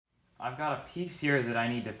I've got a piece here that I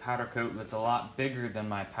need to powder coat that's a lot bigger than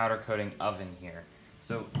my powder coating oven here.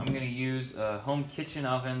 So I'm going to use a home kitchen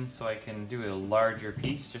oven so I can do a larger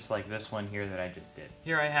piece, just like this one here that I just did.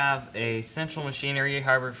 Here I have a Central Machinery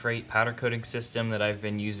Harbor Freight powder coating system that I've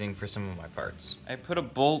been using for some of my parts. I put a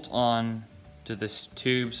bolt on to this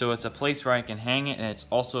tube so it's a place where I can hang it, and it's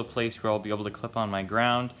also a place where I'll be able to clip on my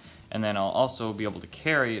ground, and then I'll also be able to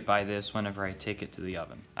carry it by this whenever I take it to the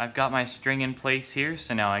oven. I've got my string in place here,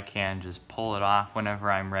 so now I can just pull it off whenever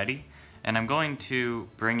I'm ready. And I'm going to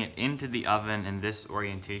bring it into the oven in this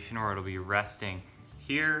orientation where it'll be resting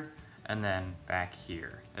here and then back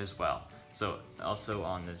here as well. So also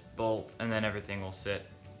on this bolt, and then everything will sit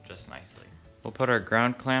just nicely. We'll put our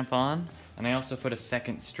ground clamp on, and I also put a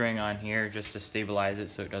second string on here just to stabilize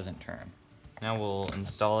it so it doesn't turn. Now we'll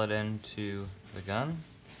install it into the gun.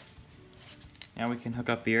 Now we can hook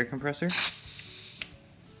up the air compressor.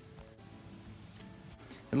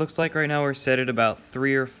 It looks like right now we're set at about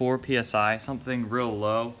 3 or 4 PSI, something real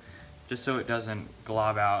low, just so it doesn't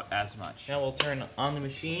glob out as much. Now we'll turn on the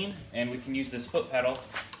machine, and we can use this foot pedal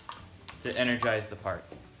to energize the part.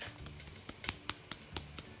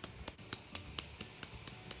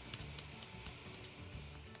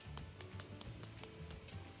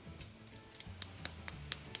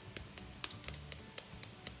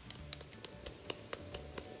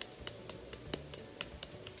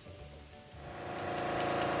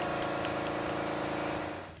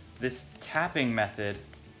 This tapping method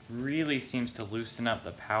really seems to loosen up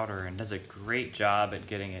the powder and does a great job at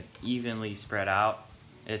getting it evenly spread out.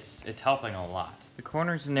 It's helping a lot. The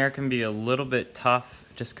corners in there can be a little bit tough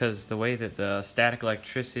just because the way that the static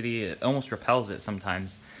electricity, it almost repels it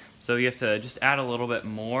sometimes. So you have to just add a little bit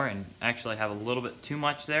more and actually have a little bit too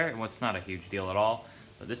much there. Well, it's not a huge deal at all.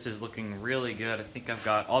 But this is looking really good. I think I've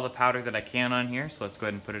got all the powder that I can on here, so let's go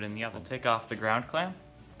ahead and put it in the oven. We'll take off the ground clamp.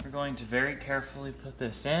 We're going to very carefully put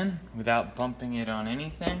this in without bumping it on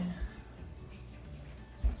anything.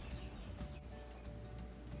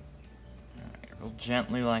 Alright, real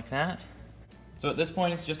gently like that. So at this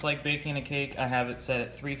point it's just like baking a cake. I have it set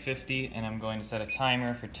at 350 and I'm going to set a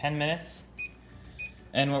timer for 10 minutes.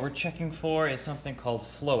 And what we're checking for is something called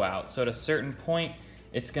flow out. So at a certain point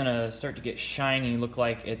it's gonna start to get shiny, look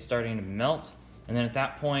like it's starting to melt. And then at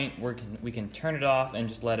that point, we can turn it off and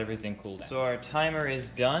just let everything cool down. So our timer is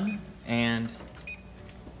done, and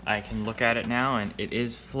I can look at it now, and it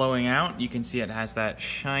is flowing out. You can see it has that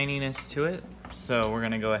shininess to it. So we're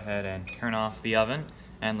gonna go ahead and turn off the oven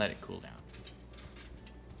and let it cool down.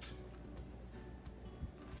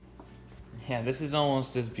 Yeah, this is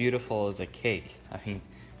almost as beautiful as a cake. I mean,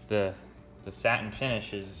 the satin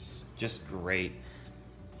finish is just great.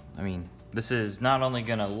 I mean, this is not only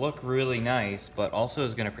gonna look really nice, but also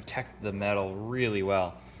is gonna protect the metal really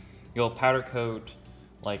well. You'll powder coat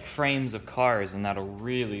like frames of cars, and that'll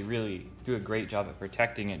really, really do a great job at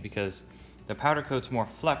protecting it because the powder coat's more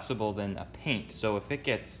flexible than a paint. So if it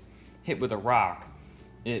gets hit with a rock,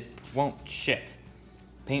 it won't chip.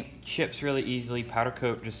 Paint chips really easily, powder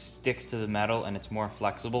coat just sticks to the metal and it's more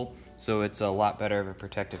flexible, so it's a lot better of a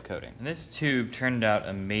protective coating. And this tube turned out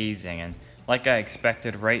amazing, and like I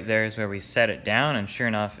expected, right there is where we set it down, and sure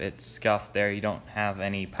enough, it's scuffed there. You don't have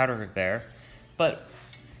any powder there, but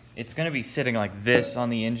it's gonna be sitting like this on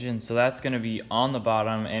the engine, so that's gonna be on the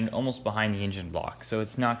bottom and almost behind the engine block, so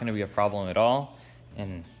it's not gonna be a problem at all.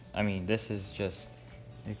 And I mean, this is just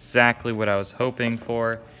exactly what I was hoping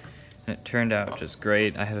for, and it turned out just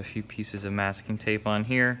great. I have a few pieces of masking tape on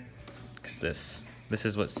here, because this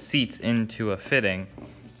is what seats into a fitting,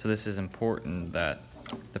 so this is important that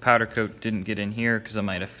the powder coat didn't get in here because it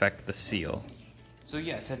might affect the seal. So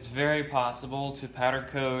yes, it's very possible to powder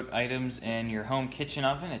coat items in your home kitchen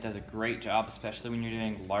oven. It does a great job, especially when you're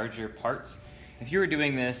doing larger parts. If you were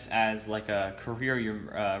doing this as like a career,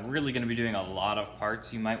 you're really going to be doing a lot of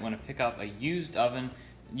parts, you might want to pick up a used oven.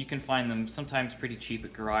 You can find them sometimes pretty cheap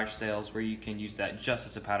at garage sales where you can use that just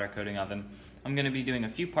as a powder coating oven. I'm going to be doing a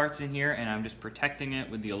few parts in here, and I'm just protecting it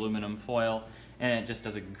with the aluminum foil, and it just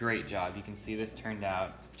does a great job. You can see this turned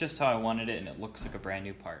out just how I wanted it, and it looks like a brand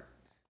new part.